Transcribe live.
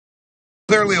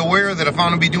Clearly aware that if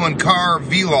I'm going to be doing car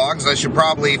vlogs, I should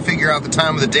probably figure out the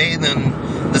time of the day, then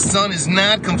the sun is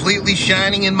not completely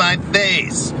shining in my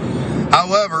face.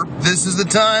 However, this is the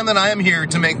time that I am here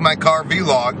to make my car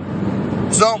vlog.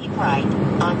 So, keep right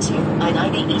onto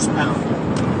I-90 eastbound.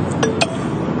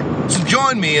 So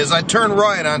join me as I turn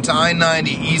right onto I-90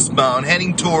 eastbound,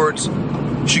 heading towards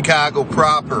Chicago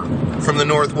proper from the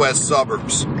northwest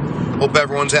suburbs. Hope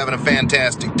everyone's having a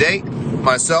fantastic day.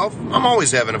 Myself, I'm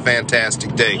always having a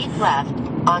fantastic day. Keep left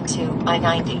onto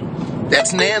I-90.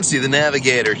 That's Nancy, the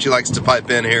navigator. She likes to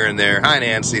pipe in here and there. Hi,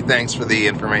 Nancy. Thanks for the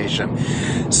information.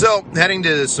 So, heading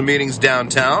to some meetings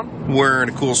downtown, wearing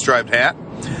a cool striped hat.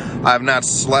 I have not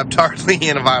slept hardly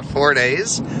in about 4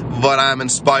 days, but I'm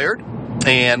inspired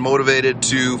and motivated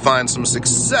to find some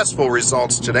successful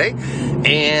results today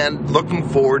and looking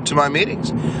forward to my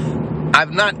meetings.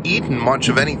 I've not eaten much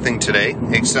of anything today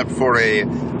except for a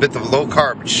bit of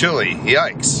low-carb chili.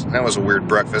 Yikes, that was a weird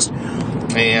breakfast.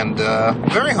 And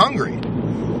very hungry.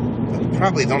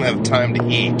 Probably don't have time to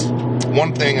eat.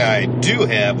 One thing I do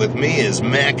have with me is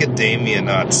macadamia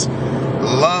nuts.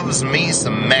 Loves me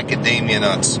some macadamia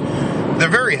nuts. They're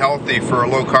very healthy for a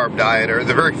low-carb dieter.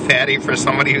 They're very fatty for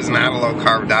somebody who's not a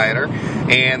low-carb dieter.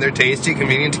 And they're tasty,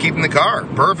 convenient to keep in the car.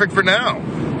 Perfect for now.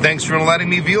 Thanks for letting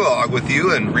me vlog with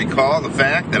you and recall the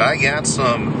fact that I got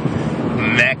some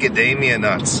macadamia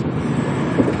nuts.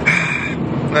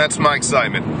 That's my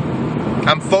excitement.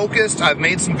 I'm focused. I've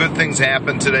made some good things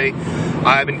happen today.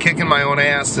 I've been kicking my own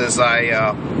ass as I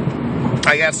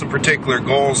got some particular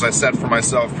goals I set for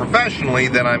myself professionally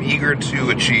that I'm eager to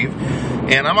achieve.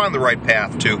 And I'm on the right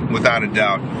path too, without a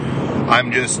doubt.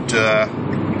 I'm just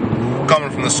coming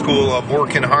from the school of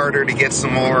working harder to get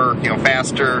some more,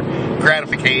 faster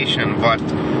gratification. But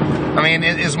I mean,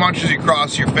 as much as you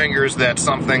cross your fingers that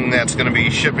something that's going to be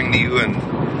shipping to you and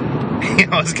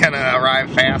is going to arrive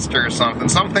faster or something.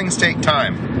 Some things take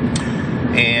time.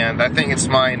 And I think it's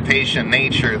my impatient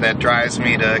nature that drives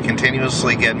me to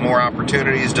continuously get more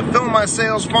opportunities to fill my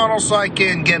sales funnel so I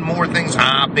can get more things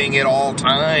hopping at all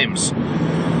times.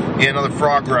 Another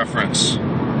frog reference.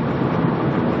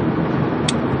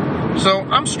 So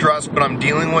I'm stressed, but I'm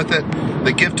dealing with it.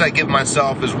 The gift I give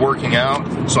myself is working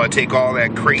out. So I take all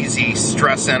that crazy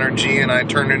stress energy and I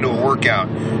turn it into a workout.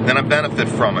 Then I benefit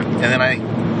from it. And then I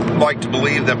like to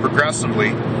believe that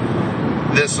progressively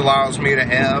this allows me to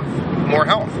have more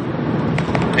health.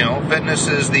 Fitness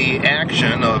is the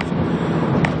action of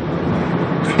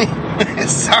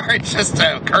sorry, it just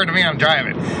occurred to me I'm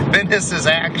driving. Fitness is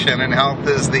action and health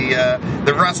is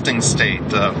the resting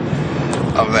state of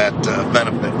that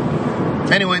benefit.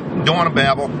 Anyway, don't want to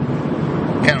babble.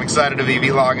 Kind of excited to be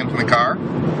vlogging from the car.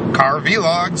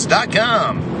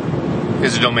 CarVlogs.com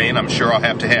is a domain I'm sure I'll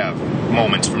have to have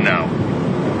moments from now.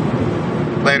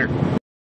 Later.